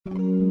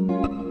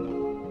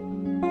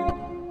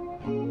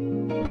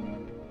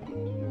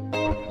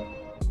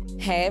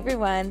Hey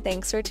everyone,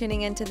 thanks for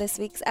tuning into this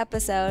week's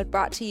episode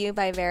brought to you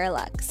by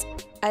Verilux.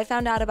 I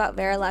found out about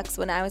Verilux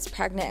when I was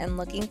pregnant and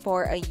looking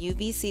for a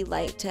UVC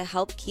light to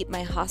help keep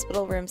my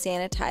hospital room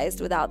sanitized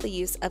without the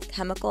use of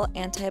chemical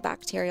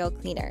antibacterial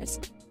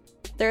cleaners.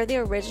 They're the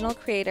original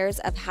creators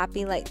of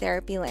Happy Light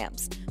Therapy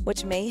lamps,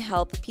 which may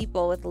help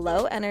people with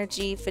low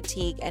energy,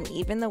 fatigue, and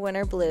even the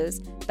winter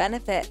blues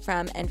benefit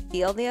from and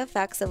feel the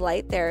effects of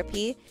light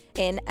therapy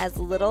in as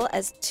little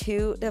as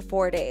 2 to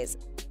 4 days.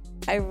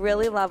 I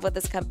really love what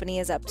this company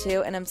is up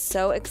to, and I'm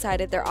so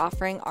excited they're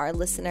offering our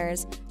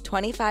listeners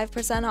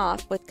 25%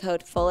 off with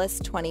code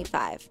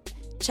fullest25.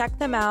 Check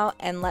them out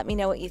and let me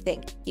know what you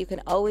think. You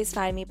can always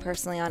find me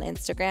personally on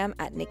Instagram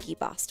at Nikki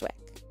Bostwick.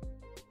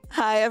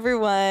 Hi,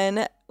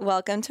 everyone.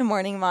 Welcome to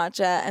Morning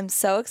Matcha. I'm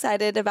so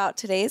excited about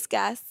today's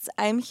guests.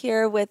 I'm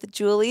here with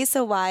Julie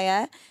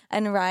Sawaya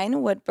and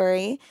Ryan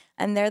Woodbury,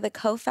 and they're the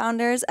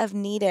co-founders of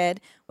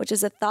Needed, which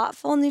is a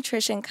thoughtful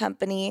nutrition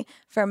company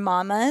for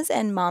mamas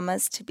and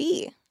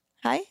mamas-to-be.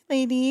 Hi,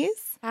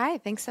 ladies. Hi,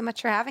 thanks so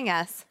much for having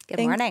us. Good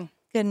morning.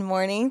 Good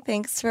morning.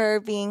 Thanks for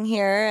being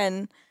here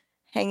and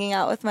hanging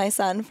out with my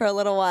son for a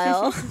little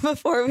while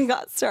before we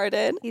got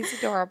started. He's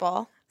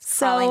adorable.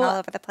 Crawling all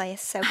over the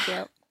place. So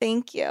cute.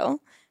 Thank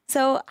you.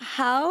 So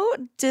how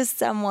does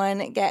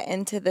someone get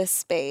into this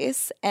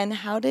space, and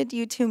how did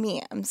you two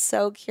meet? I'm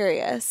so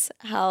curious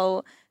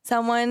how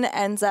someone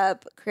ends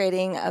up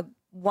creating a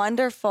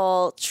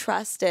wonderful,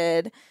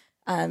 trusted,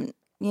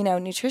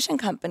 nutrition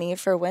company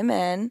for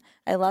women.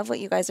 I love what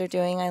you guys are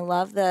doing. I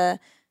love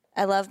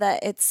that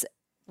it's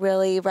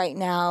really right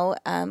now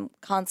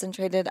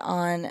concentrated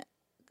on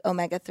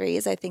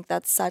omega-3s. I think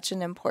that's such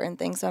an important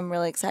thing. So I'm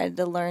really excited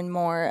to learn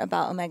more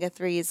about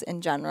omega-3s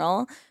in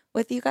general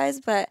with you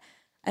guys, but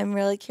I'm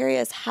really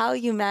curious how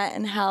you met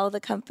and how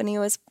the company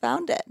was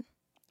founded.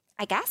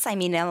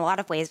 In a lot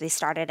of ways we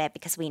started it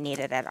because we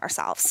needed it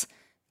ourselves.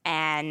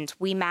 And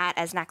we met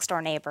as next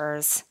door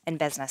neighbors in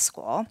business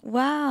school.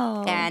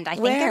 Wow. And I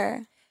think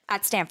Where?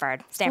 At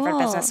Stanford Cool.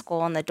 Business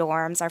School in the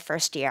dorms our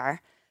first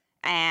year.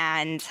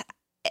 And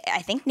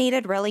I think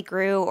Needed really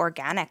grew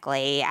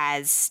organically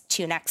as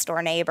two next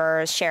door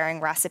neighbors sharing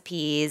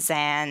recipes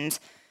and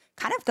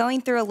kind of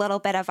going through a little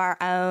bit of our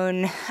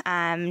own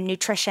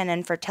nutrition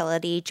and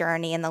fertility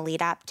journey in the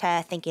lead up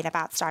to thinking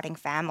about starting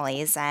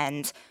families.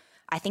 And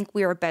I think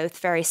we were both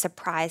very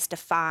surprised to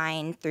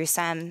find through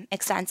some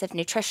extensive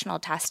nutritional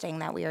testing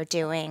that we were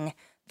doing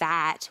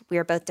that we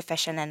were both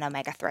deficient in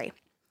omega-3.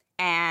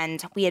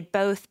 And we had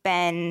both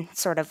been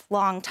sort of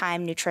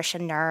longtime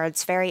nutrition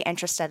nerds, very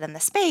interested in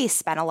the space,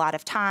 spent a lot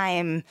of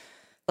time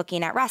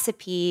looking at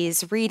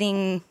recipes,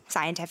 reading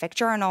scientific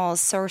journals,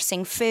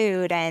 sourcing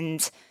food,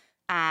 and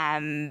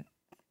I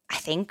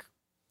think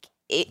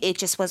it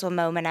just was a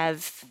moment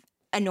of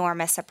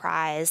enormous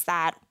surprise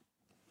that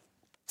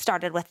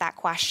started with that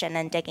question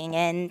and digging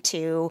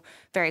into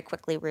very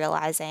quickly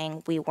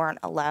realizing we weren't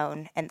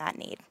alone in that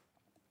need.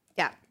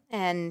 Yeah.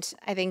 And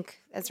I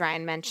think, as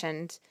Ryan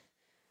mentioned,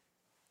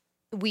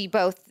 we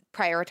both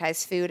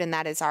prioritize food, and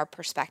that is our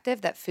perspective,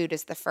 that food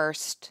is the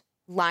first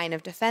line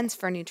of defense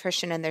for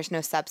nutrition, and there's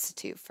no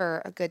substitute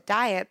for a good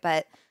diet.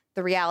 But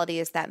the reality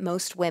is that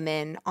most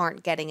women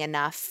aren't getting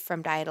enough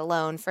from diet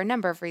alone for a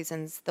number of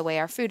reasons, the way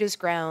our food is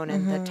grown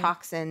and the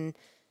toxin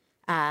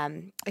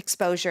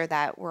exposure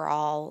that we're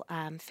all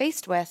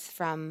faced with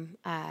from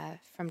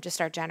just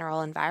our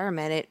general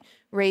environment. It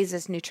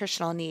raises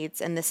nutritional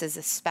needs, and this is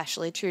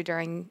especially true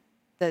during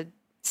the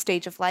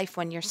stage of life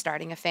when you're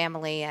starting a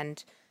family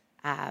and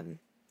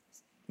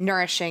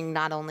nourishing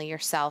not only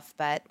yourself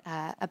but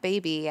a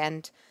baby.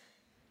 And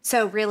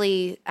so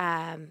really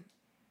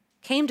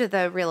came to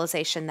the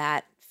realization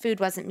that food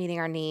wasn't meeting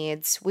our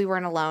needs. We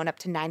weren't alone. Up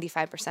to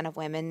 95% of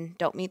women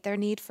don't meet their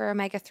need for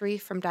omega-3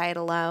 from diet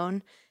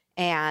alone.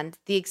 And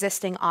the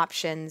existing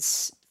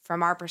options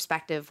from our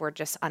perspective were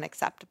just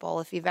unacceptable.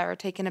 If you've ever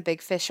taken a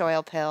big fish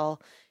oil pill,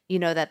 you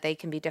know that they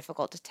can be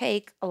difficult to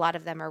take. A lot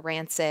of them are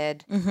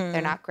rancid.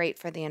 They're not great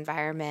for the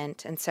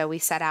environment. And so we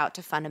set out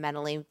to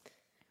fundamentally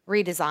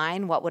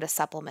redesign what would a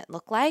supplement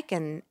look like,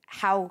 and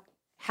how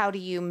do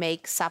you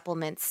make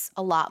supplements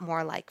a lot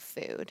more like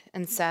food.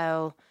 And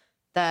so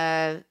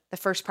the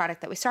first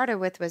product that we started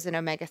with was an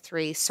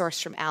omega-3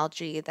 sourced from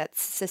algae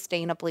that's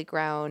sustainably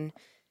grown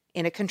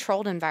in a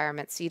controlled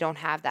environment, so you don't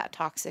have that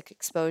toxic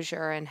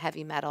exposure and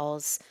heavy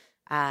metals.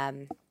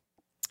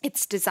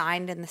 It's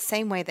designed in the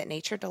same way that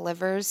nature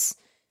delivers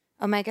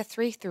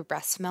omega-3 through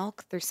breast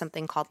milk, through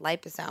something called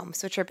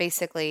liposomes, which are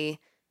basically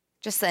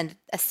just a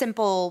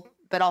simple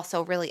but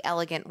also really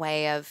elegant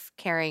way of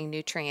carrying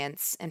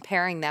nutrients and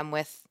pairing them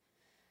with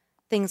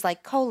things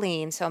like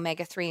choline. So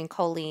omega-3 and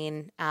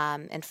choline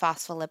and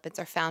phospholipids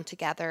are found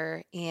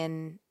together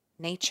in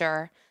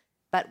nature.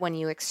 But when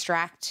you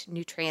extract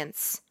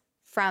nutrients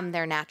from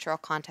their natural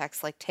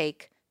context, like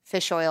take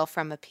fish oil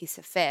from a piece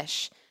of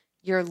fish,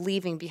 you're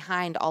leaving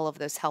behind all of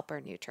those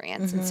helper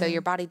nutrients. And so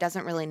your body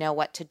doesn't really know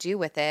what to do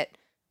with it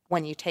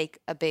when you take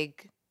a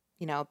big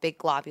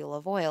globule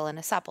of oil in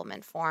a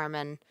supplement form.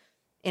 And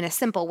in a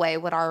simple way,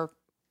 what our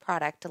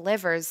product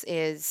delivers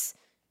is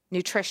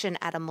nutrition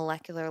at a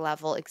molecular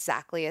level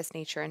exactly as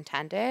nature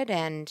intended,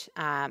 and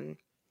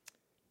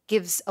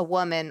gives a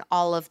woman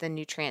all of the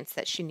nutrients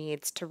that she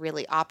needs to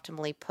really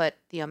optimally put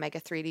the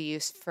omega-3 to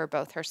use for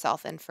both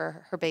herself and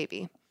for her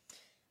baby.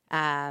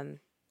 So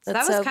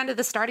that was kind of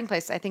the starting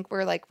place. I think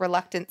we're like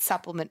reluctant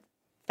supplement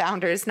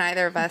founders.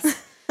 Neither of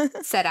us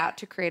set out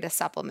to create a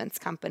supplements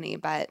company,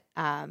 but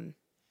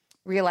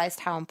realized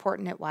how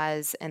important it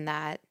was and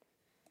that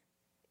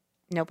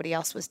nobody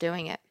else was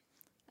doing it.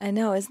 I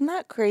know. Isn't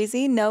that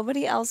crazy?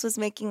 Nobody else was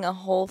making a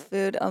whole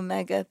food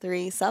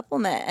omega-3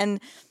 supplement. And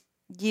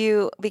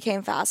you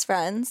became fast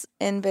friends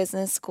in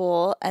business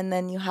school, and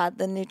then you had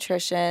the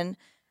nutrition,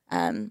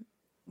 the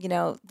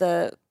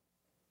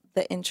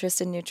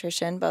interest in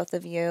nutrition, both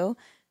of you.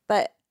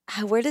 But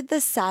where did the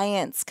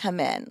science come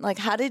in? Like,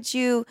 how did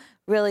you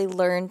really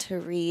learn to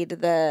read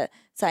the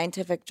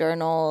scientific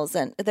journals?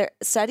 And their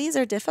studies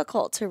are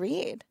difficult to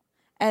read,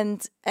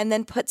 and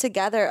then put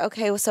together.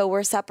 Okay, so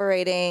we're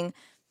separating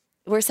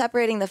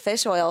the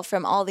fish oil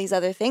from all these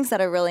other things that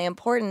are really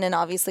important. And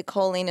obviously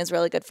choline is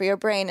really good for your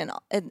brain. And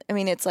I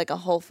mean, it's like a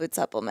whole food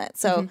supplement.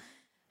 So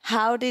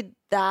how did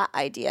that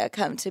idea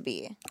come to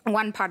be?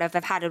 One part of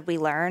how did we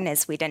learn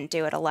is we didn't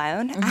do it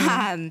alone.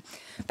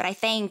 But I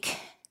think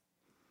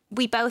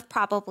we both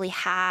probably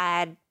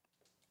had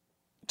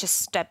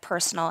just a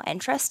personal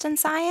interest in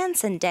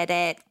science and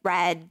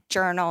read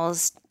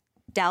journals,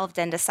 delved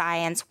into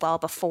science well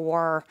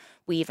before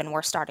we even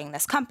were starting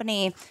this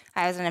company.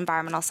 I was an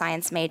environmental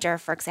science major,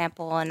 for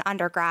example, in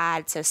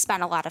undergrad, so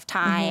spent a lot of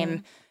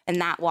time in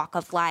that walk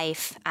of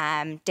life,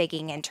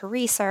 digging into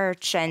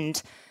research.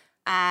 And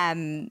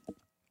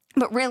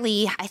but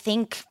really, I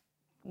think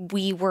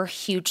we were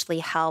hugely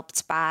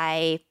helped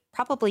by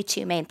probably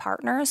two main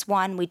partners.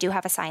 One, we do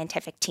have a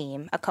scientific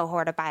team, a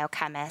cohort of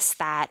biochemists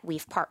that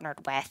we've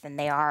partnered with, and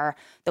they are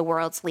the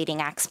world's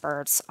leading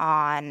experts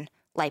on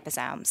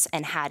liposomes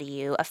and how do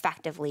you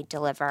effectively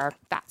deliver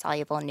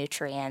fat-soluble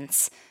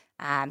nutrients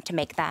to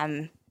make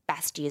them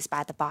best used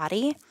by the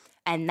body.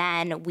 And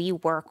then we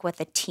work with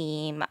a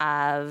team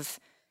of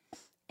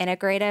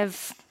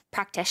integrative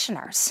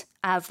practitioners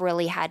of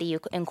really how do you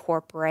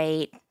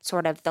incorporate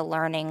sort of the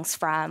learnings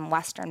from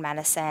Western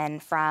medicine,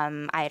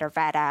 from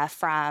Ayurveda,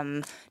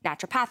 from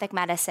naturopathic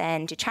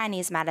medicine to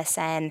Chinese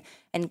medicine,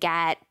 and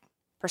get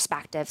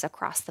perspectives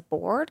across the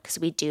board, because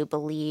we do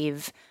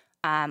believe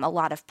a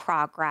lot of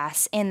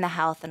progress in the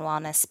health and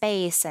wellness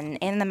space and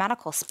in the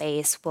medical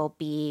space will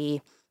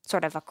be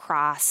sort of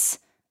across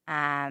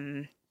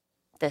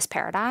those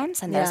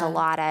paradigms. And there's a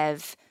lot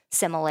of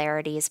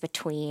similarities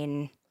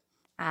between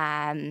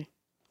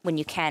when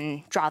you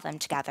can draw them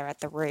together at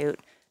the root,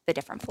 the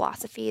different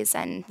philosophies.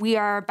 And we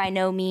are by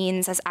no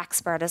means as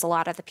expert as a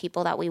lot of the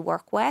people that we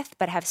work with,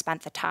 but have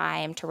spent the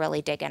time to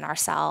really dig in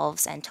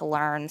ourselves and to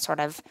learn sort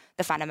of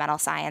the fundamental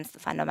science, the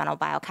fundamental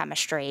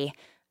biochemistry,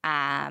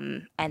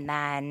 and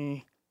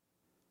then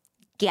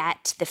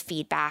get the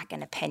feedback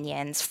and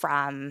opinions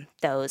from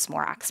those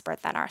more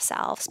expert than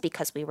ourselves,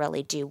 because we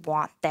really do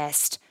want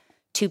this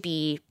to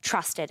be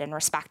trusted and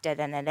respected,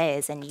 and it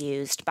is, and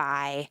used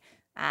by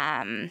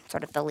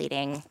sort of the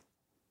leading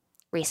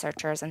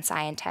researchers and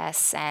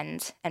scientists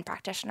and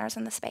practitioners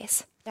in the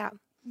space. Yeah.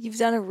 You've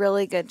done a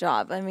really good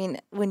job. I mean,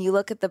 when you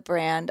look at the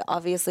brand,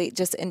 obviously,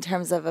 just in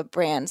terms of a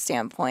brand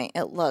standpoint,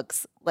 it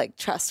looks like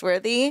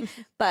trustworthy,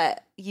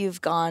 but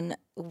you've gone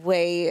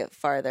way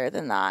farther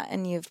than that,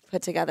 and you've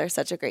put together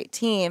such a great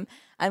team.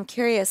 I'm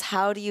curious,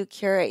 how do you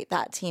curate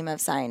that team of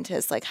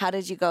scientists? Like, how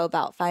did you go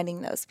about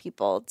finding those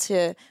people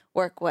to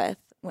work with?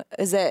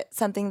 Is it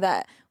something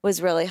that was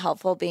really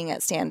helpful being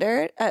at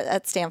Stanford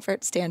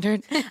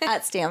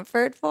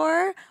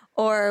for,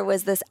 or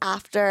was this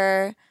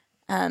after?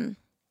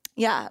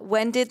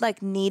 When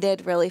did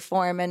Needed really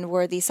form, and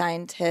were the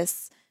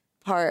scientists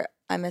part,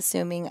 I'm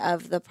assuming,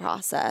 of the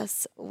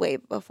process way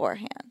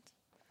beforehand?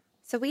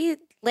 So we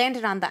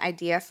landed on the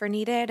idea for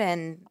Needed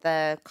and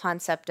the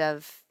concept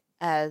of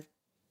a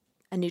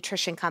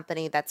nutrition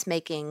company that's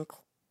making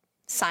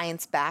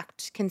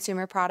science-backed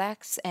consumer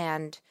products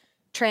and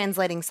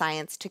translating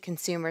science to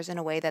consumers in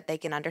a way that they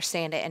can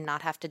understand it and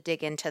not have to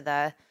dig into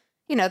the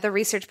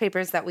research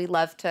papers that we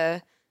love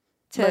to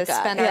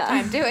spend our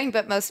time doing.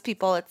 But most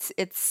people,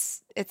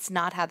 it's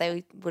not how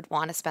they would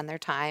want to spend their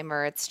time,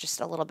 or it's just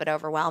a little bit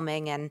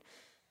overwhelming. And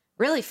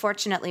really,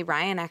 fortunately,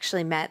 Ryan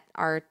actually met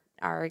our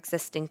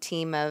existing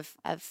team of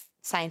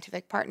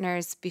scientific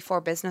partners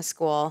before business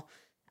school.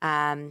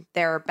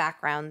 Their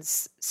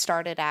backgrounds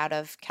started out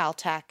of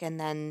Caltech, and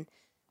then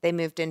they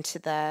moved into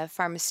the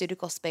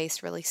pharmaceutical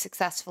space really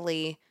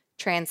successfully,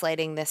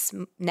 translating this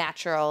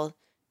natural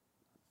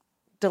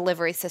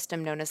delivery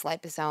system known as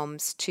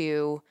liposomes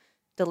to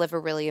deliver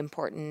really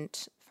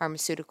important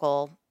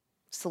pharmaceutical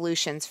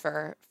solutions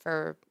for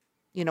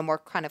more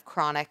kind of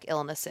chronic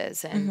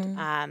illnesses.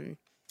 And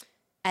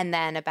and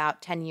then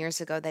about 10 years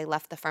ago, they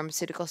left the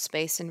pharmaceutical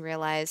space and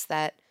realized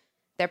that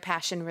their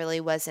passion really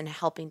was in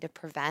helping to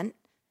prevent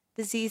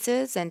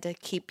diseases and to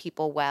keep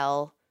people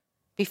well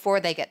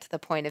before they get to the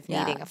point of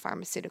needing a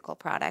pharmaceutical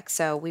product.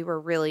 So we were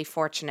really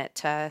fortunate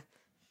to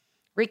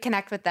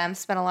reconnect with them.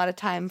 Spent a lot of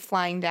time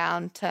flying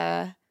down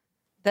to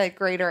the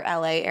greater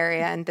LA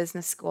area in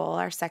business school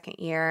our second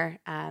year,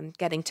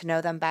 getting to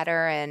know them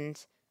better.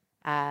 And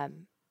I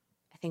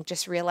think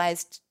just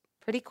realized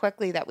pretty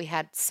quickly that we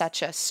had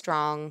such a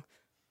strong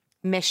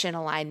mission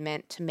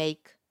alignment to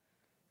make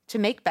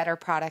better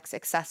products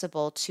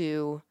accessible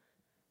to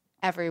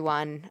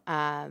everyone,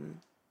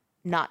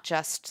 not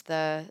just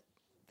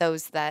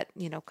those that,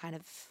 kind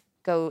of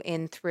go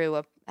in through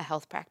a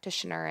health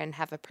practitioner and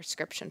have a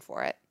prescription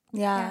for it.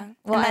 Yeah.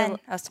 Well,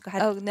 go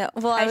ahead. Oh, no.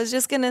 Well, I was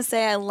just going to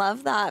say I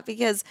love that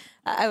because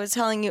I was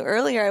telling you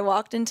earlier, I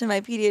walked into my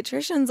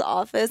pediatrician's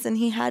office and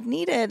he had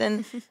Needed.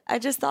 And I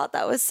just thought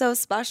that was so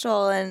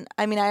special. And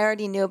I mean, I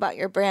already knew about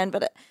your brand,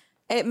 but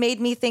it made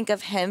me think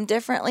of him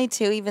differently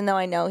too, even though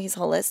I know he's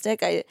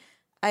holistic.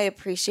 I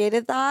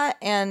appreciated that.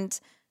 And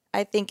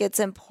I think it's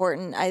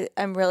important.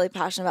 I'm really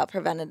passionate about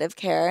preventative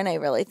care. And I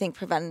really think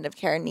preventative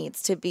care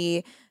needs to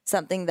be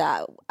something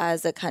that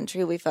as a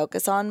country we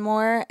focus on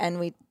more and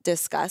we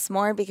discuss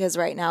more, because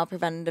right now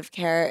preventative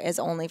care is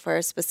only for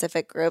a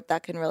specific group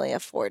that can really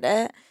afford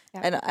it.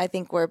 Yeah. And I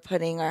think we're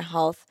putting our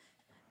health,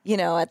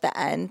 at the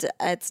end.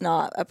 It's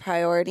not a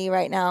priority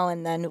right now.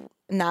 And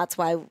that's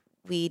why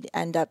we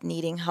end up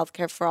needing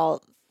healthcare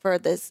for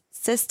this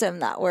system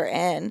that we're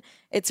in.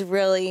 It's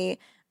really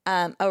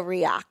a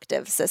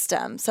reactive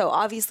system. So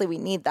obviously we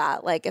need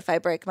that. Like if I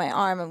break my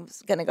arm, I'm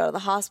going to go to the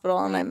hospital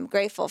and I'm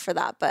grateful for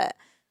that. But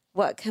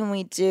what can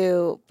we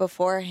do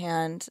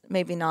beforehand?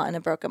 Maybe not in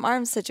a broken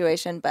arm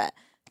situation, but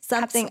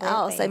something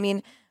else. I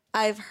mean,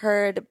 I've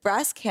heard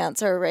breast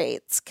cancer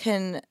rates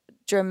can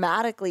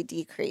dramatically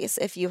decrease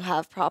if you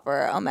have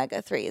proper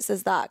omega-3s.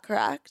 Is that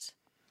correct?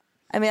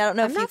 I mean, I don't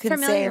know if you can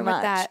say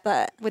much,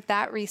 but with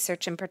that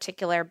research in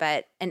particular,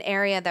 but an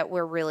area that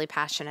we're really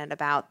passionate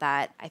about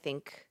that I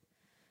think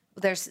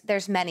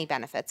there's many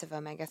benefits of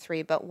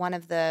omega-3, but one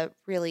of the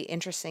really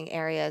interesting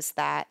areas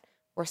that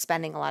we're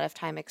spending a lot of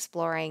time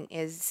exploring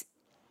is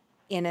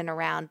in and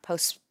around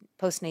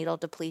postnatal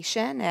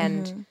depletion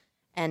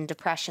and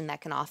depression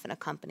that can often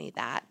accompany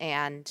that,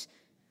 and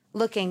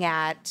looking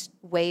at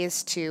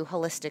ways to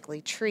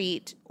holistically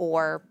treat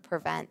or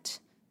prevent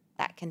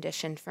that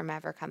condition from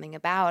ever coming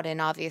about.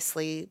 And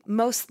obviously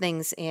most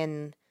things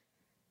in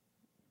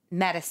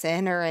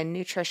medicine or in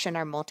nutrition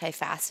are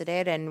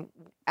multifaceted, and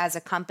as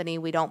a company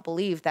we don't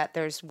believe that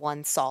there's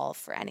one solve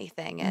for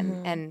anything,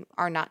 and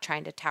are not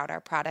trying to tout our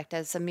product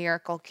as a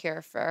miracle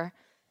cure for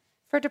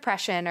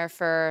depression or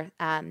for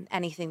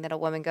anything that a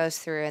woman goes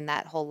through in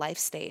that whole life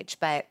stage,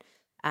 but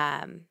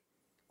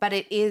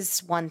it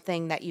is one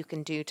thing that you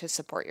can do to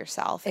support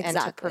yourself and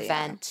to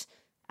prevent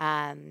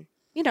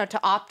to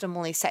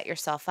optimally set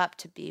yourself up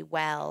to be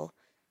well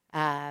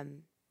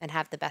and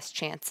have the best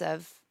chance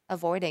of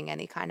avoiding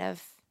any kind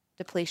of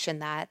depletion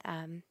that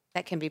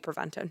can be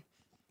prevented.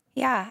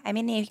 Yeah. I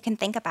mean, you can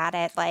think about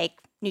it like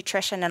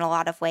nutrition in a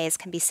lot of ways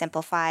can be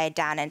simplified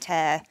down into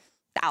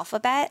the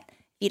alphabet. If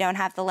you don't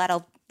have the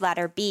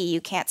letter B,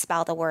 you can't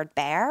spell the word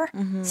bear.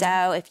 Mm-hmm.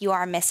 So if you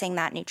are missing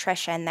that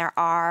nutrition, there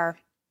are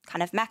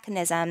kind of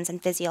mechanisms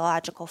and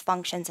physiological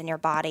functions in your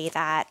body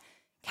that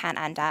can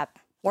end up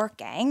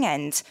working.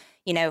 And,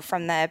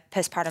 from the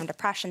postpartum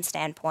depression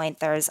standpoint,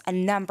 there's a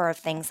number of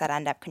things that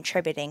end up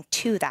contributing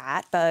to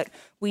that. But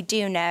we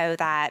do know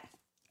that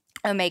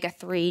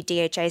omega-3,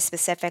 DHA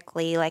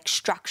specifically, like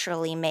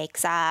structurally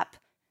makes up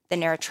the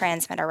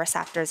neurotransmitter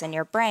receptors in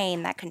your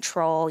brain that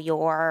control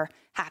your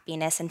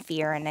happiness and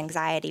fear and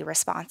anxiety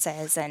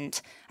responses. And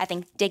I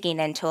think digging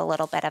into a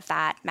little bit of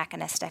that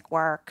mechanistic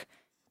work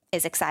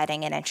is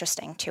exciting and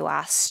interesting to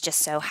us, just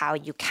so how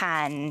you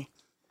can,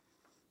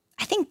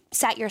 I think,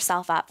 set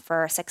yourself up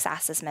for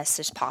success as much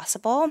as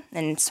possible.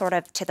 And sort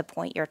of to the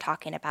point you're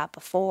talking about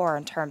before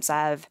in terms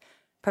of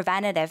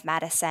preventative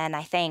medicine,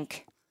 I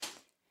think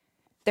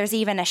there's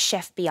even a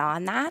shift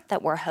beyond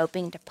that we're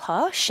hoping to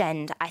push.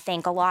 And I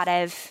think a lot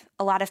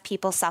of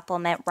people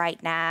supplement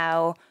right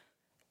now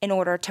in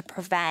order to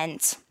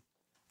prevent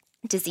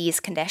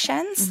disease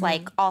conditions. Mm-hmm.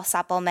 Like all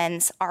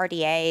supplements,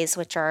 RDAs,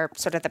 which are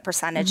sort of the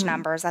percentage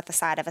numbers at the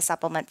side of a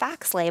supplement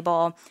facts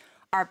label,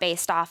 are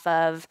based off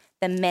of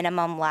the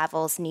minimum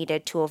levels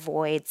needed to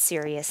avoid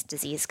serious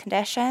disease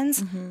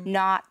conditions,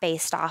 not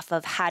based off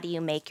of how do you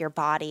make your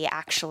body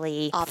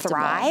actually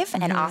thrive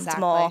and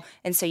optimal. Exactly.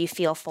 And so you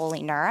feel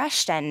fully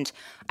nourished. And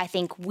I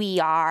think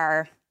we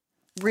are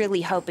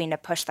really hoping to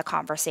push the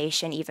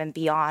conversation even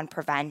beyond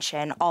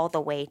prevention all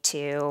the way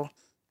to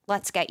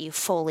let's get you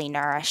fully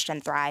nourished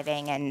and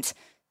thriving and,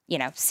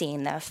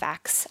 seeing the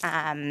effects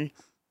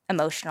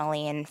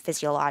emotionally and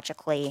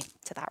physiologically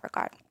to that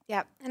regard.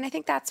 Yep. And I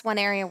think that's one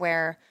area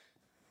where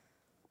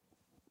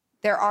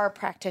there are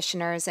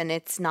practitioners, and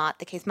it's not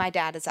the case. My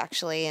dad is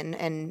actually,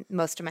 and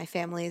most of my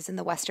family is in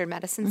the Western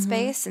medicine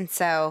space. And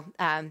so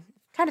kind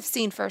of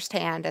seen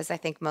firsthand, as I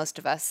think most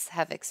of us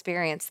have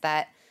experienced,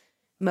 that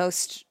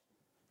most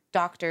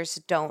doctors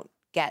don't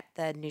get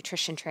the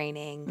nutrition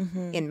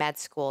training in med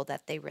school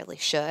that they really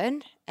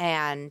should.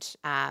 And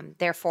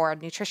therefore,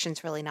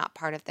 nutrition's really not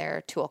part of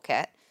their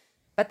toolkit.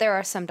 But there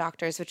are some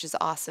doctors, which is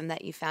awesome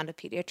that you found a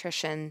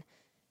pediatrician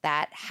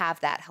that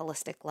have that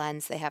holistic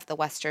lens. They have the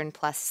Western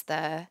plus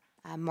the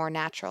more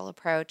natural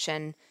approach.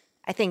 And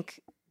I think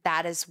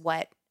that is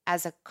what,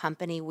 as a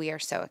company, we are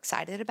so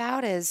excited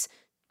about, is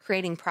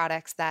creating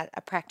products that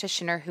a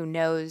practitioner who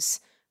knows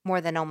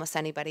more than almost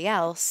anybody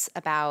else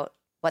about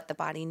what the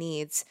body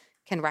needs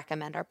can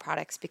recommend our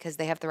products, because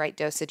they have the right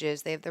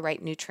dosages, they have the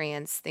right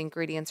nutrients, the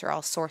ingredients are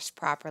all sourced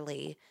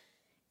properly.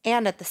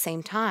 And at the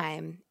same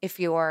time, if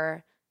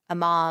you're a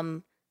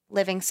mom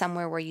living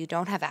somewhere where you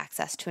don't have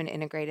access to an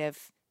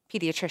integrative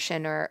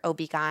pediatrician or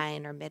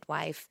OB-GYN or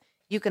midwife,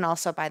 you can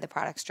also buy the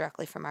products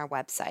directly from our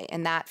website.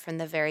 And that, from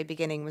the very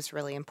beginning, was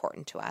really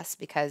important to us,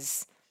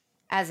 because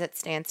as it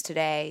stands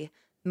today,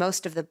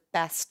 most of the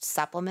best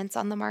supplements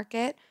on the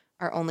market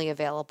are only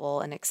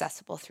available and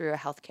accessible through a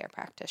healthcare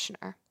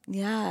practitioner.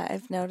 Yeah,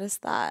 I've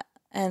noticed that.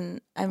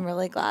 And I'm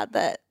really glad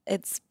that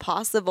it's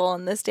possible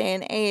in this day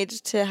and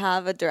age to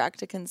have a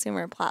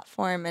direct-to-consumer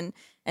platform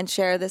and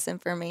share this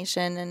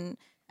information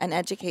and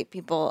educate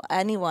people,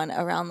 anyone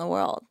around the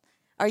world.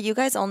 Are you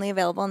guys only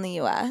available in the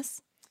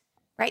U.S.?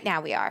 Right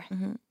now we are,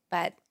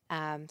 but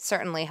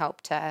certainly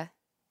hope to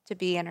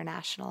be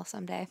international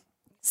someday.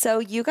 So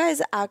you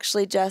guys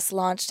actually just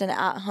launched an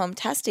at-home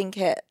testing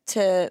kit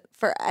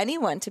for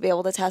anyone to be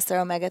able to test their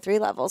omega-3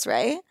 levels,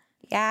 right?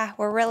 Yeah,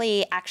 we're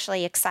really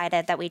actually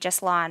excited that we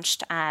just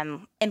launched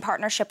in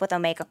partnership with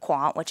Omega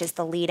Quant, which is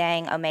the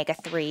leading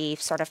omega-3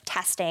 sort of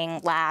testing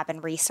lab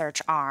and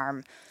research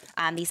arm,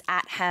 these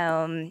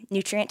at-home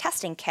nutrient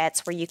testing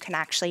kits where you can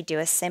actually do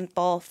a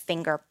simple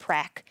finger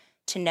prick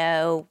to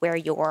know where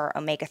your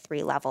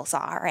omega-3 levels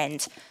are.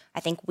 And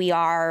I think we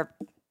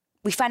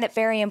find it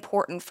very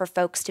important for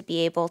folks to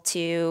be able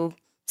to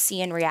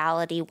see in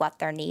reality what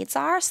their needs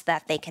are so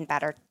that they can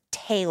better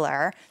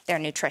tailor their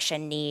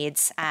nutrition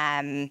needs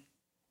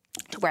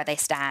to where they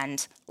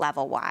stand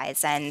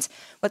level-wise. And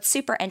what's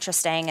super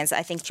interesting is,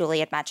 I think Julie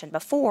had mentioned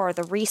before,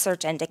 the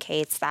research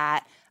indicates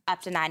that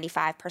up to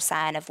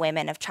 95% of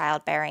women of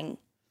childbearing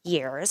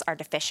years are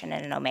deficient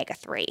in an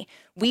omega-3.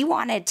 We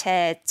wanted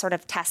to sort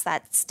of test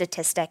that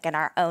statistic in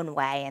our own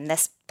way. And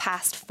this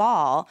past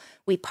fall,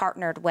 we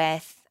partnered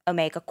with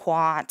Omega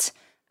Quant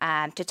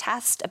to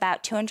test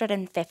about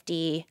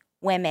 250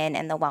 women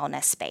in the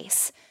wellness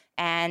space.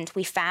 And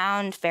we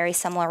found very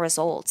similar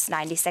results.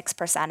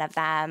 96% of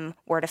them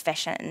were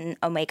deficient in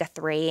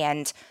omega-3,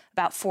 and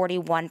about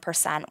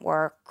 41%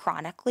 were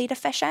chronically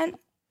deficient.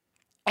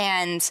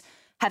 And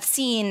have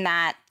seen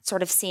that,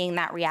 sort of seeing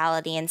that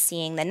reality and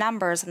seeing the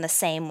numbers in the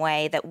same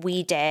way that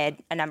we did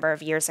a number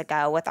of years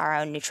ago with our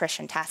own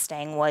nutrition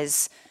testing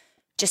was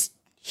just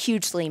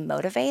hugely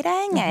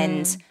motivating.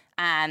 And,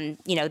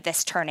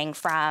 this turning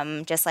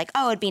from just like,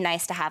 oh, it'd be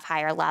nice to have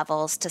higher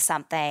levels, to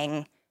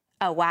something,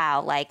 oh,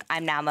 wow, like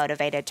I'm now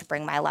motivated to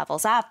bring my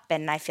levels up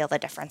and I feel the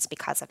difference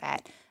because of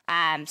it.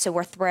 So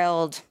we're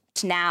thrilled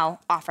to now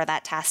offer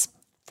that test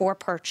for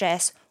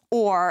purchase,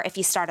 or if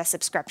you start a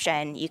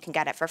subscription, you can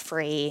get it for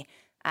free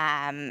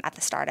at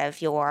the start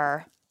of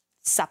your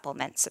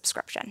supplement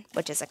subscription,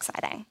 which is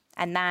exciting.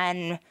 And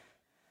then,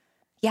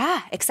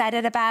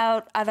 excited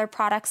about other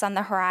products on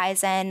the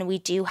horizon. We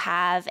do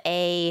have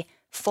a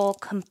full,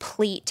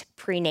 complete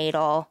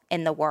prenatal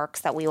in the works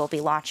that we will be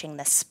launching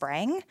this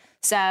spring.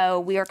 So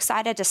we are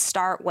excited to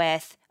start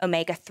with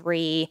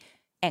omega-3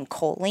 and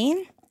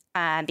choline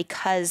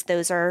because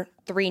those are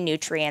three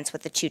nutrients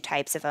with the two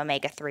types of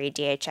omega-3,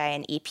 DHA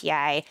and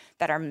EPA,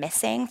 that are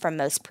missing from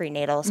most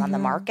prenatals on the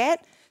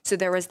market. So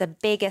there was the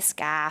biggest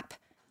gap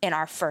in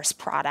our first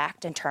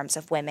product in terms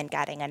of women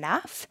getting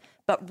enough,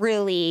 but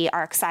really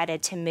are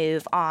excited to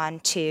move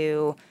on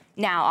to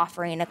now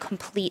offering a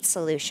complete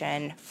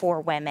solution for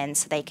women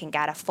so they can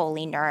get a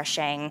fully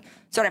nourishing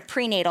sort of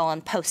prenatal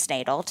and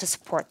postnatal to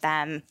support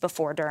them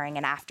before, during,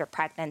 and after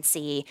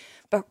pregnancy,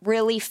 but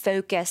really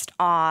focused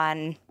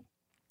on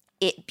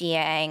it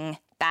being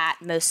that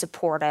most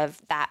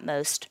supportive, that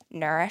most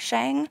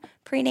nourishing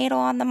prenatal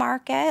on the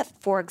market.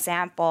 For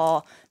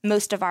example,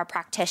 most of our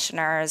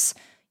practitioners,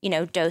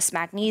 dose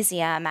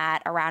magnesium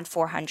at around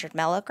 400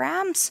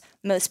 milligrams.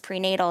 Most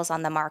prenatals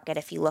on the market,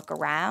 if you look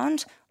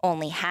around,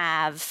 only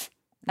have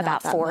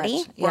about 40.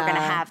 Much. We're going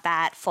to have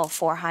that full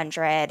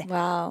 400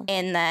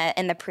 in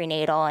the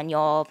prenatal, and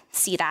you'll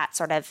see that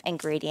sort of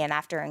ingredient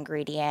after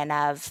ingredient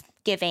of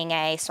giving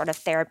a sort of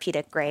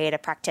therapeutic grade, a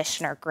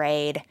practitioner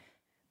grade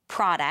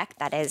product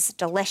that is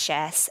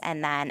delicious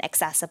and then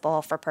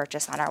accessible for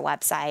purchase on our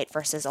website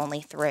versus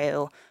only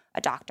through a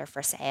doctor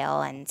for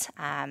sale. And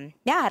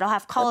it'll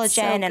have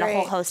collagen and a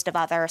whole host of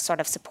other sort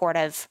of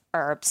supportive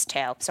herbs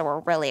too. So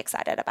we're really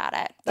excited about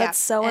it. That's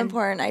so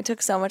important. I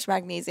took so much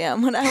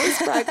magnesium when I was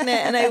pregnant,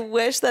 and I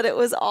wish that it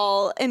was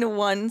all in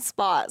one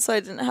spot so I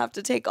didn't have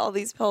to take all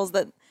these pills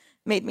that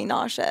made me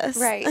nauseous.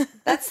 Right.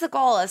 That's the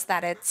goal, is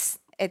that it's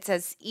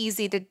as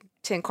easy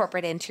to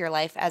incorporate into your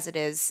life as it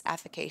is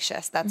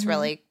efficacious. That's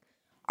really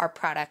our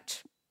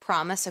product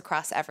promise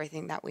across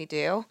everything that we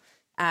do.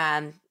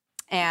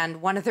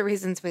 And one of the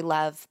reasons we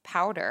love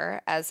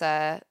powder as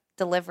a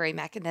delivery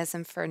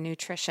mechanism for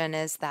nutrition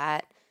is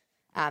that,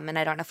 and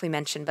I don't know if we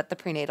mentioned, but the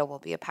prenatal will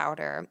be a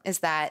powder, is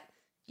that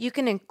you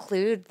can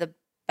include the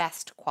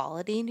best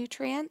quality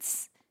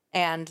nutrients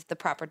and the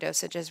proper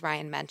dosage, as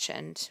Ryan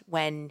mentioned,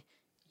 when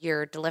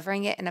you're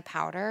delivering it in a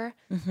powder.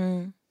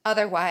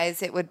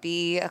 Otherwise, it would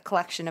be a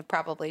collection of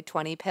probably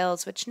 20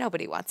 pills, which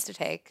nobody wants to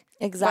take,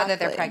 whether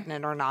they're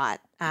pregnant or not.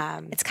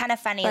 It's kind of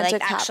funny, Bunch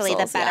like of actually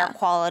the capsules, better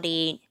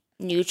quality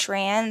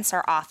nutrients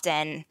are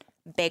often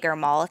bigger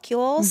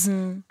molecules,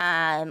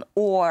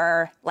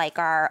 or like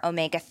our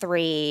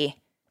omega-3,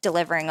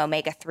 delivering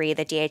omega-3,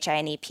 the DHA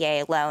and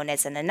EPA alone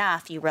isn't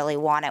enough. You really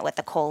want it with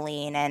the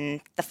choline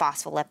and the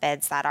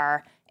phospholipids that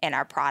are in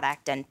our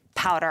product, and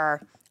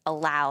powder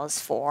allows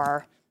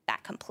for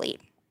that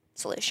complete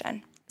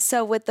solution.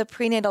 So with the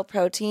prenatal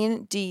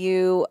protein, do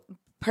you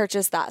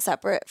purchase that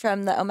separate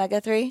from the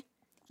omega-3?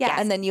 Yes.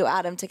 And then you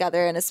add them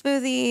together in a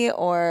smoothie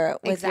or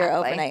with your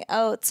Exactly. overnight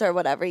oats or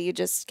whatever. You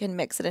just can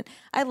mix it in.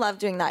 I love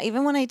doing that.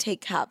 Even when I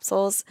take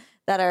capsules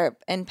that are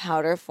in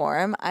powder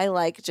form, I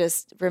like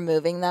just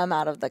removing them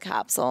out of the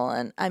capsule.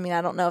 And I mean,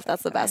 I don't know if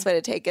that's the best way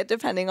to take it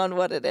depending on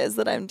what it is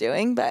that I'm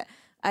doing, but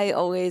I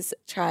always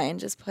try and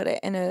just put it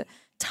in a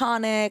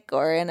tonic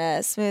or in a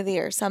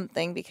smoothie or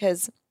something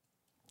because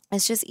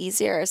it's just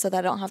easier so that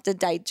I don't have to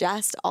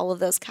digest all of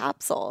those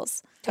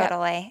capsules.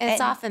 Totally. And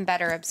it's often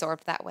better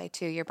absorbed that way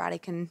too. Your body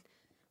can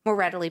more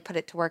readily put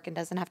it to work and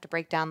doesn't have to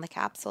break down the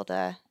capsule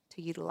to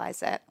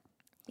utilize it.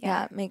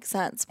 Yeah, it makes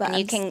sense. But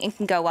And it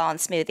can go well in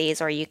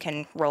smoothies, or you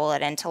can roll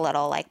it into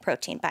little like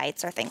protein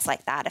bites or things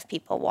like that if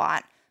people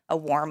want a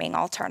warming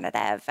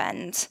alternative.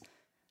 And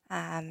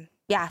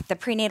the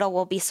prenatal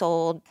will be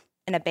sold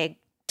in a big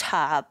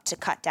tub to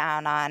cut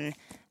down on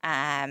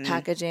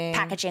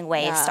packaging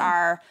waste. Yeah.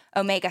 Our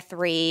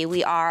omega-3,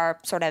 we are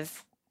sort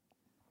of,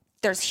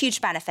 there's huge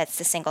benefits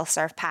to single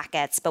serve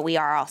packets, but we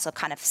are also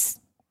kind of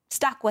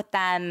stuck with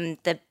them.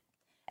 The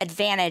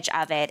advantage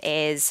of it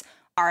is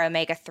our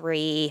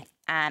omega-3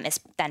 is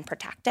then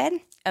protected.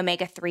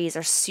 Omega-3s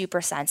are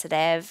super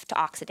sensitive to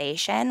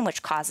oxidation,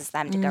 which causes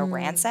them to go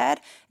rancid.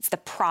 It's the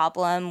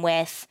problem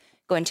with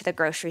going to the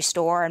grocery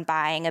store and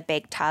buying a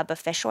big tub of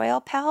fish oil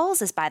pills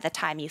is by the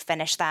time you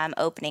finish them,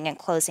 opening and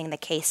closing the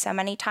case so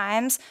many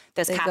times,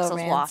 those capsules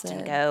will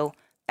often go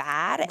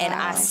bad. Wow. And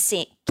us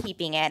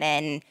keeping it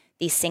in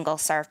these single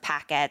serve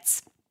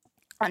packets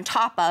on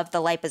top of the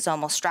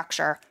liposomal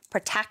structure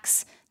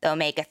protects the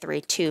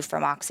omega-3 too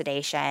from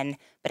oxidation,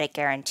 but it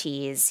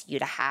guarantees you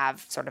to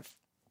have sort of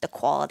the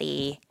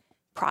quality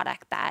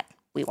product that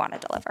we want to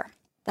deliver.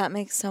 That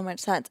makes so much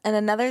sense. And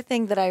another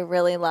thing that I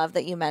really love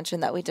that you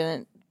mentioned that we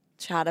didn't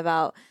chat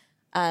about,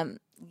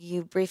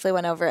 you briefly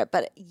went over it,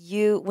 but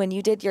when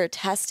you did your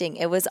testing,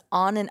 it was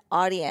on an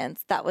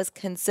audience that was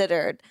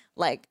considered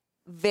like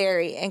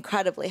very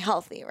incredibly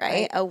healthy,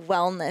 right? A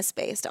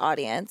wellness-based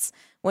audience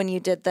when you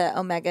did the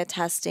omega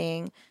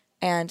testing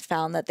and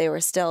found that they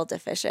were still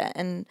deficient.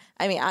 And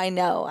I mean, I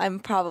know I'm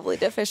probably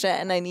deficient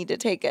and I need to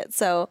take it.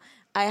 So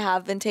I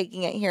have been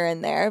taking it here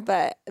and there,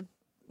 but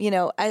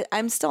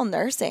I'm still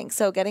nursing.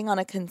 So getting on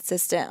a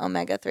consistent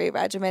omega-3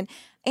 regimen,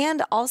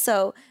 and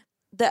also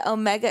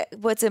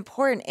what's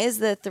important is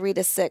the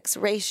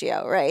 3-to-6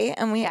 ratio, right?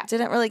 And we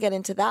didn't really get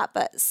into that,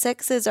 but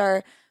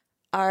 6s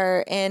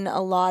are in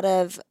a lot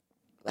of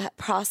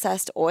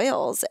processed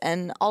oils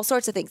and all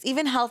sorts of things,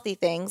 even healthy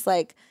things.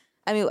 Like,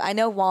 I mean, I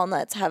know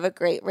walnuts have a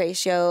great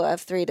ratio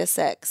of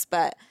 3-to-6,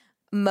 but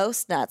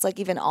most nuts, like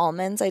even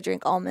almonds, I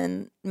drink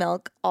almond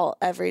milk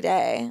every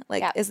day.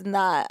 Like, isn't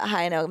that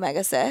high in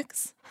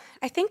omega-6?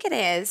 I think it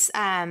is.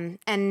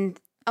 And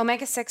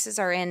omega-6s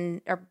are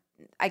in, or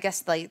I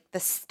guess like the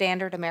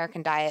standard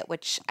American diet,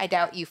 which I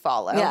doubt you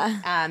follow,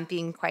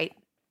 being quite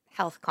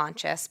health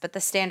conscious, but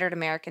the standard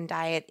American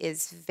diet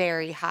is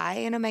very high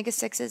in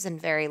omega-6s and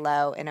very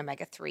low in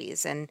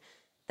omega-3s. And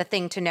the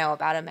thing to know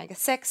about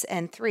omega-6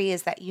 and 3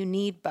 is that you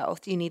need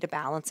both. You need a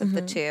balance of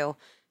the two,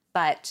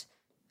 but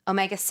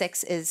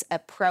omega-6 is a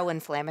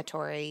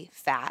pro-inflammatory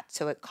fat,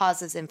 so it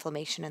causes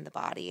inflammation in the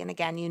body. And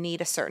again, you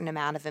need a certain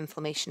amount of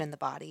inflammation in the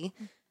body,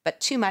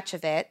 but too much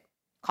of it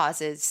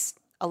causes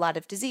a lot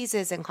of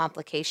diseases and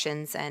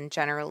complications and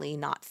generally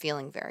not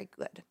feeling very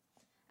good.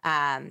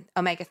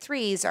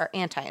 Omega-3s are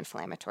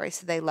anti-inflammatory,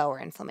 so they lower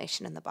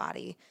inflammation in the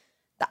body.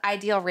 The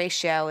ideal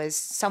ratio is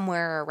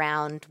somewhere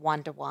around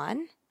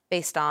 1-to-1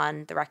 based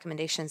on the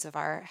recommendations of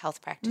our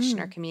health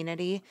practitioner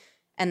community.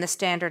 And the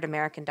standard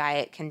American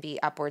diet can be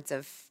upwards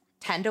of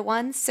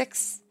 10-to-1,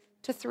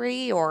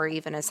 6-to-3, or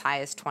even as high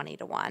as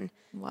 20-to-1.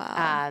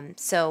 Wow.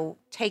 So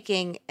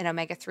taking an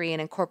omega-3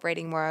 and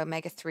incorporating more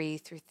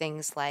omega-3 through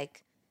things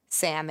like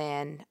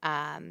salmon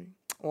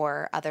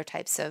or other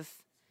types of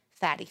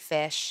fatty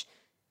fish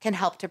can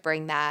help to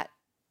bring that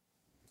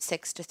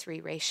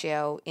 6-to-3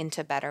 ratio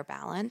into better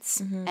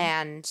balance.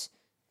 And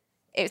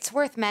it's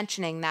worth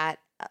mentioning that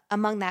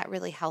among that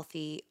really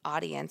healthy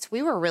audience,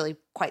 we were really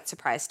quite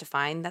surprised to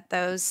find that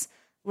those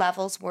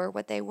levels were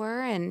what they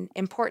were. And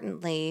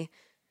importantly,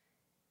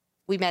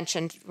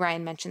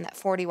 Ryan mentioned that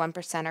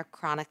 41% are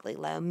chronically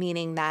low,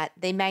 meaning that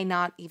they may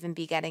not even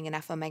be getting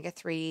enough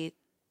omega-3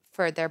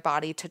 for their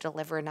body to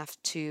deliver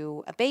enough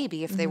to a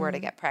baby if they were to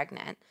get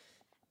pregnant.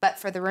 But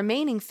for the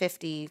remaining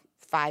 55%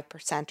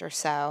 or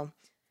so,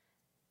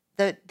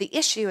 the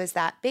issue is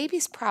that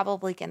baby's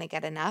probably going to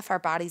get enough. Our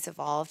bodies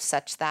evolved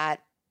such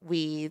that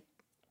we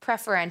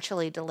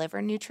preferentially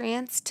deliver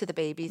nutrients to the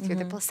baby through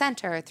the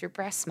placenta or through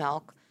breast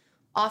milk,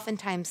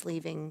 oftentimes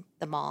leaving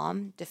the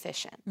mom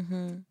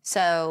deficient.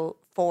 So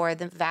for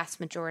the vast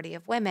majority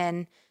of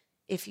women,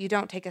 if you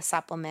don't take a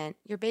supplement,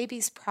 your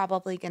baby's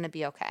probably going to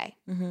be okay.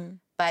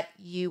 But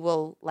you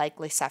will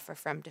likely suffer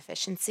from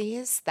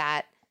deficiencies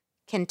that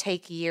can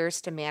take years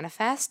to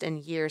manifest and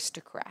years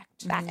to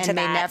correct. And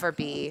may never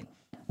be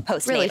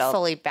postnatal, really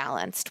fully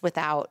balanced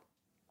without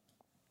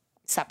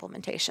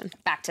supplementation.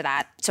 Back to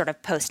that sort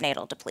of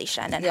postnatal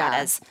depletion and how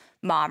does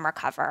mom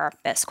recover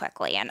most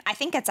quickly. And I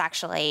think it's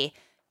actually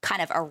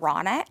kind of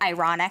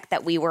ironic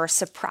that we were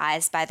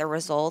surprised by the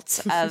results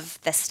of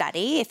the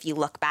study. If you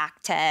look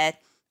back to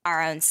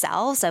our own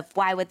selves of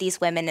why would these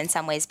women in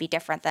some ways be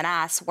different than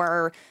us?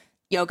 We're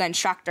yoga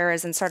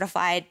instructors and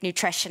certified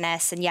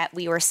nutritionists, and yet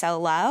we were so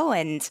low,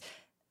 and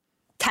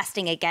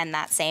testing again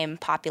that same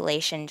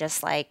population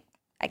just like,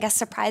 I guess,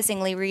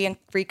 surprisingly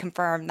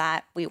reconfirmed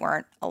that we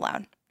weren't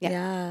alone.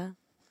 Yeah.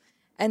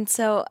 And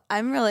so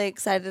I'm really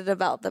excited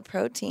about the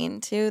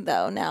protein too,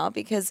 though, now,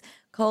 because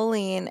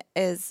choline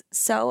is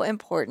so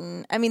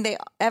important. I mean,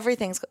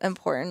 everything's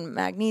important,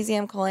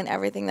 magnesium, choline,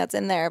 everything that's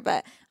in there.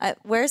 But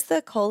where's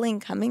the choline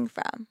coming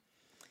from?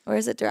 Where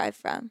is it derived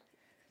from?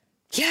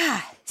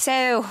 Yeah.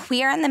 So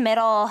we are in the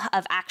middle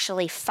of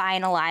actually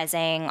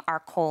finalizing our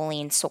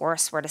choline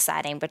source. We're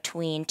deciding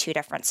between two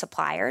different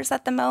suppliers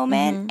at the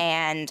moment.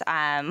 And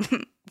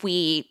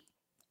we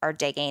are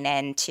digging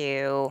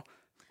into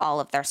all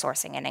of their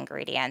sourcing and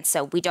ingredients.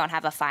 So we don't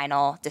have a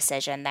final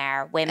decision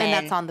there. Women, And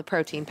that's on the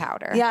protein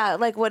powder. Yeah,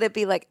 like would it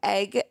be like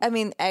egg? I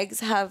mean, eggs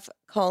have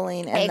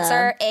choline in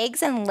them.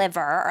 Eggs and liver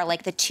are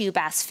like the two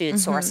best food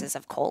sources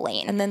of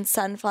choline. And then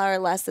sunflower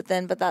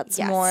lecithin, but that's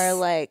more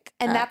like...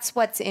 And that's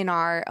what's in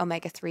our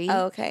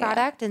omega-3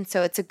 product. And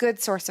so it's a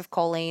good source of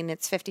choline.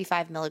 It's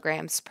 55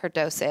 milligrams per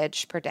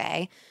dosage per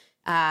day,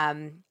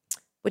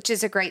 which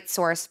is a great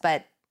source.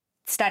 But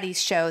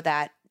studies show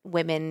that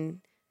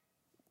women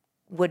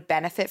would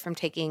benefit from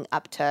taking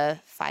up to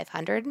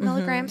 500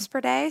 milligrams per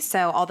day.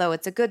 So although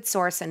it's a good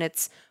source and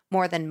it's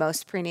more than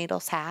most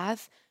prenatals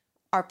have,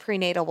 our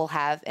prenatal will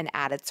have an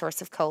added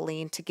source of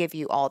choline to give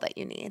you all that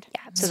you need.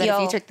 Yeah. So that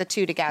if you took the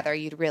two together,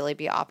 you'd really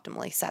be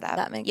optimally set up.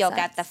 That makes You'll sense.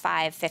 get the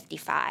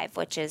 555,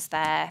 which is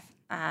the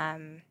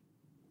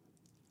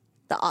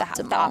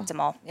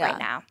optimal right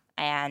now.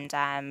 And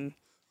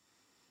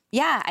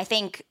I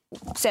think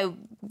so.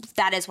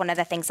 That is one of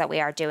the things that we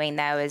are doing,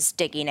 though, is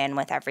digging in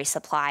with every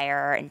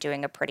supplier and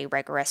doing a pretty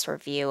rigorous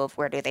review of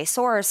where do they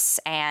source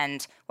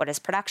and what does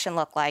production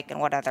look like and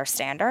what are their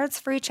standards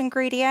for each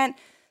ingredient.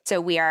 So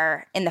we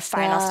are in the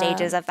final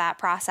stages of that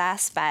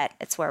process, but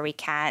it's where we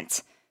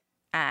can't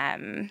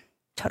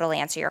totally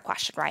answer your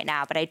question right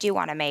now. But I do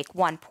want to make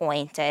one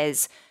point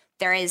is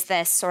there is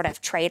this sort of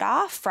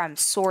trade-off from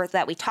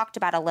that we talked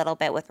about a little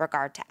bit with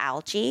regard to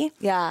algae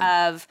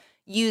of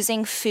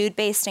using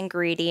food-based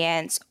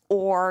ingredients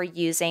or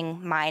using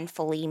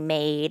mindfully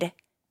made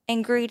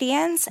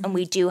ingredients. And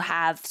we do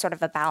have sort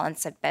of a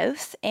balance of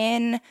both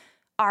in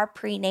our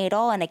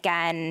prenatal. And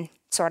again,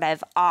 sort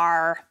of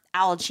our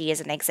algae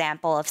is an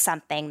example of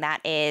something that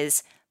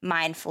is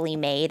mindfully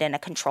made in a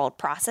controlled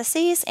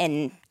processes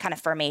in kind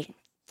of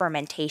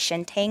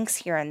fermentation tanks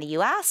here in the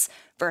US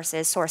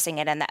versus sourcing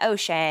it in the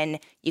ocean.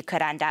 You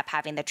could end up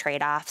having the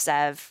trade-offs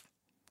of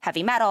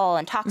heavy metal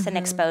and toxin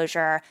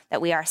exposure that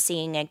we are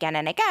seeing again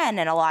and again.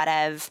 And a lot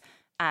of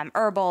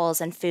herbals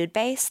and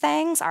food-based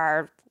things.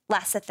 Our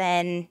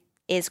lecithin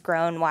is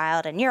grown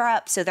wild in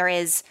Europe. So there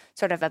is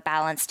sort of a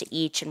balance to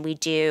each. And we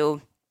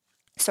do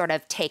sort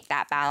of take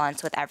that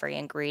balance with every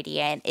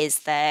ingredient. Is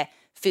the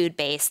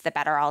food-based the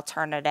better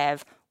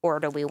alternative? Or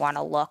do we want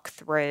to look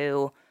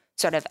through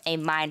sort of a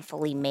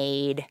mindfully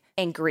made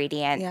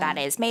ingredient that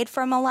is made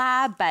from a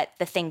lab? But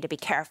the thing to be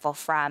careful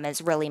from is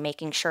really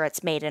making sure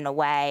it's made in a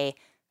way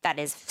that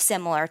is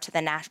similar to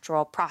the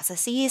natural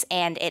processes,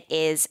 and it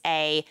is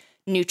a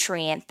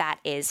nutrient that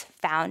is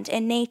found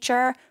in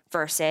nature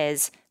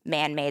versus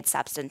man-made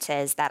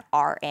substances that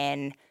are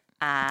in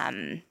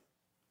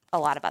a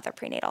lot of other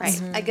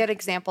prenatals. Right. A good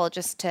example,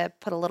 just to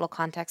put a little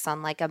context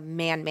on like a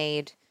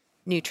man-made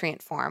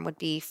nutrient form, would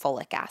be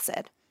folic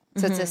acid.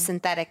 So it's a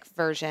synthetic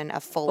version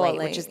of folate,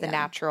 which is the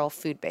natural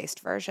food-based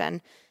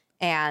version.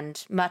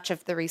 And much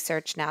of the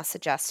research now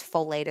suggests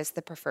folate is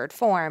the preferred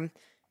form.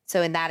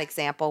 So in that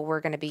example,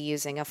 we're going to be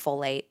using a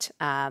folate,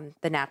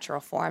 the natural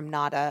form,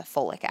 not a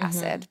folic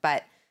acid.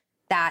 But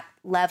that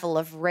level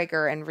of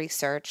rigor and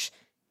research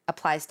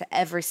applies to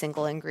every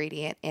single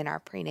ingredient in our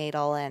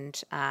prenatal.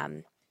 And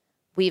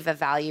we've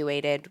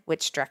evaluated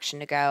which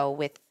direction to go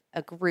with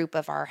a group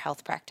of our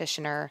health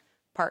practitioner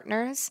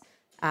partners.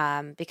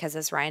 Because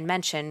as Ryan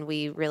mentioned,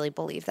 we really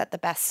believe that the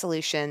best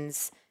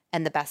solutions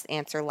and the best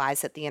answer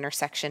lies at the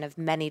intersection of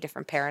many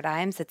different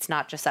paradigms. It's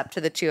not just up to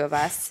the two of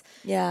us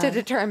to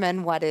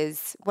determine what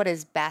is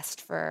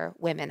best for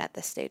women at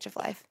this stage of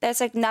life.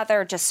 There's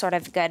another just sort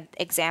of good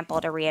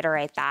example to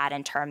reiterate that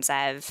in terms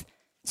of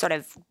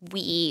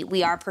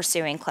we are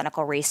pursuing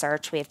clinical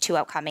research. We have 2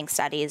 upcoming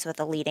studies with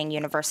a leading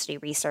university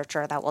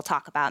researcher that we'll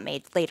talk about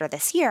made later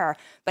this year.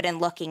 But in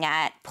looking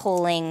at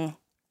proving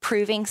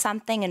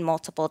something in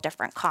multiple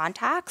different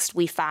contexts,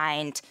 we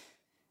find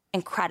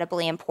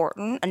incredibly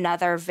important.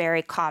 Another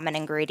very common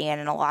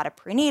ingredient in a lot of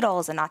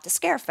prenatals, and not to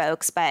scare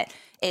folks, but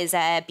is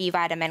a B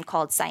vitamin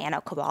called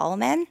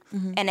cyanocobalamin.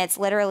 And it's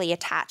literally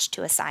attached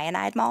to a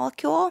cyanide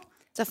molecule.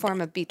 It's a form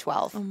of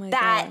B12. Oh my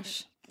that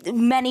gosh.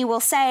 Many will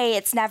say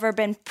it's never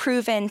been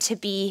proven to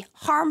be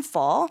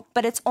harmful,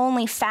 but it's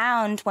only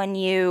found when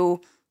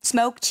you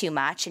smoke too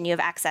much and you have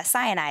excess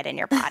cyanide in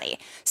your body.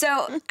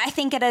 So I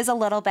think it is a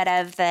little bit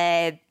of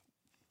the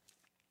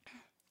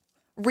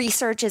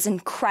research is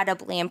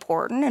incredibly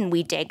important, and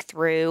we dig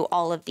through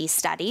all of these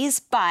studies,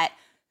 but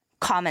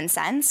common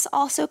sense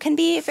also can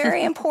be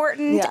very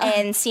important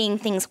in seeing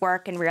things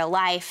work in real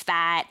life.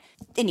 That,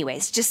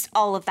 anyways, just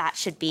all of that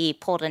should be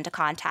pulled into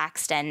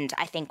context. And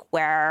I think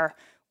where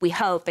we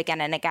hope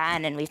again and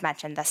again, and we've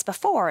mentioned this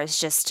before, is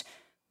just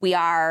we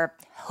are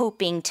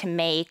hoping to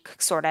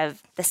make sort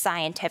of the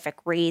scientific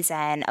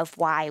reason of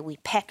why we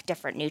pick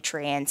different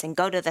nutrients and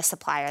go to the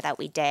supplier that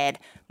we did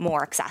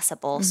more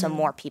accessible, so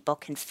more people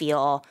can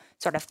feel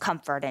sort of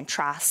comfort and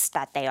trust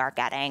that they are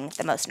getting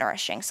the most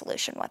nourishing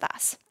solution with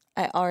us.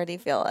 I already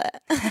feel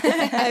it.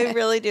 I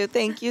really do.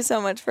 Thank you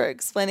so much for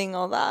explaining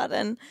all that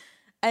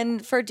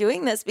and for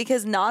doing this,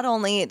 because not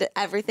only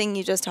everything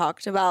you just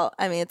talked about,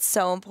 I mean, it's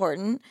so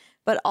important,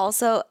 but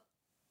also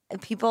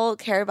people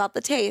care about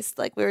the taste,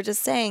 like we were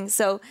just saying.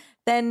 So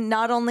then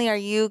not only are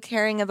you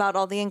caring about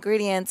all the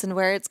ingredients and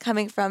where it's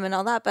coming from and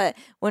all that, but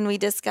when we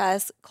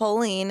discuss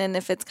choline and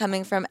if it's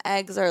coming from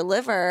eggs or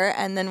liver,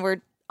 and then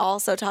we're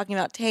also talking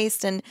about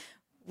taste, and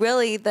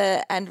really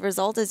the end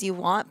result is you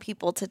want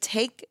people to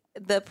take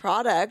the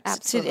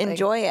product to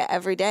enjoy it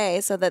every day,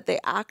 so that they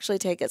actually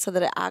take it, so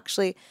that it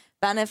actually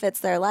benefits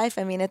their life.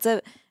 I mean, it's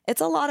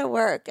a lot of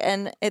work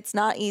and it's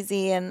not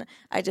easy. And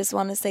I just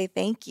want to say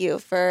thank you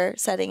for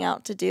setting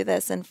out to do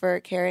this and for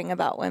caring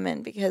about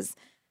women, because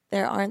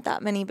there aren't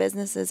that many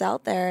businesses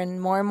out there,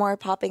 and more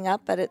popping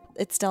up, but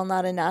it's still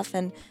not enough,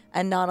 and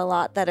not a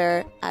lot that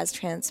are as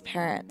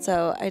transparent.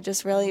 So I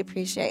just really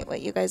appreciate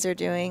what you guys are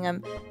doing.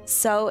 I'm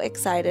so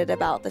excited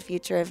about the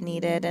future of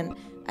Needed, and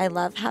I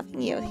love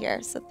having you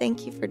here. So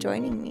thank you for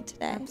joining me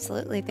today.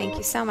 Absolutely. Thank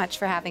you so much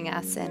for having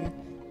us, and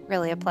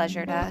really a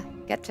pleasure to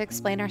get to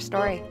explain our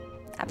story.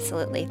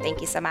 Absolutely. Thank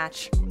you so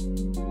much.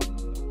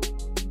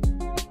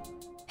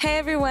 Hey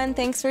everyone,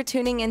 thanks for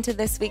tuning into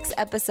this week's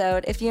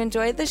episode. If you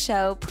enjoyed the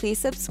show, please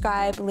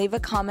subscribe, leave a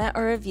comment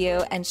or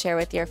review, and share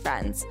with your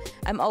friends.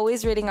 I'm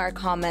always reading our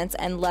comments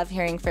and love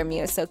hearing from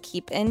you, so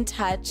keep in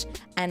touch,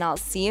 and I'll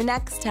see you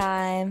next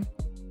time.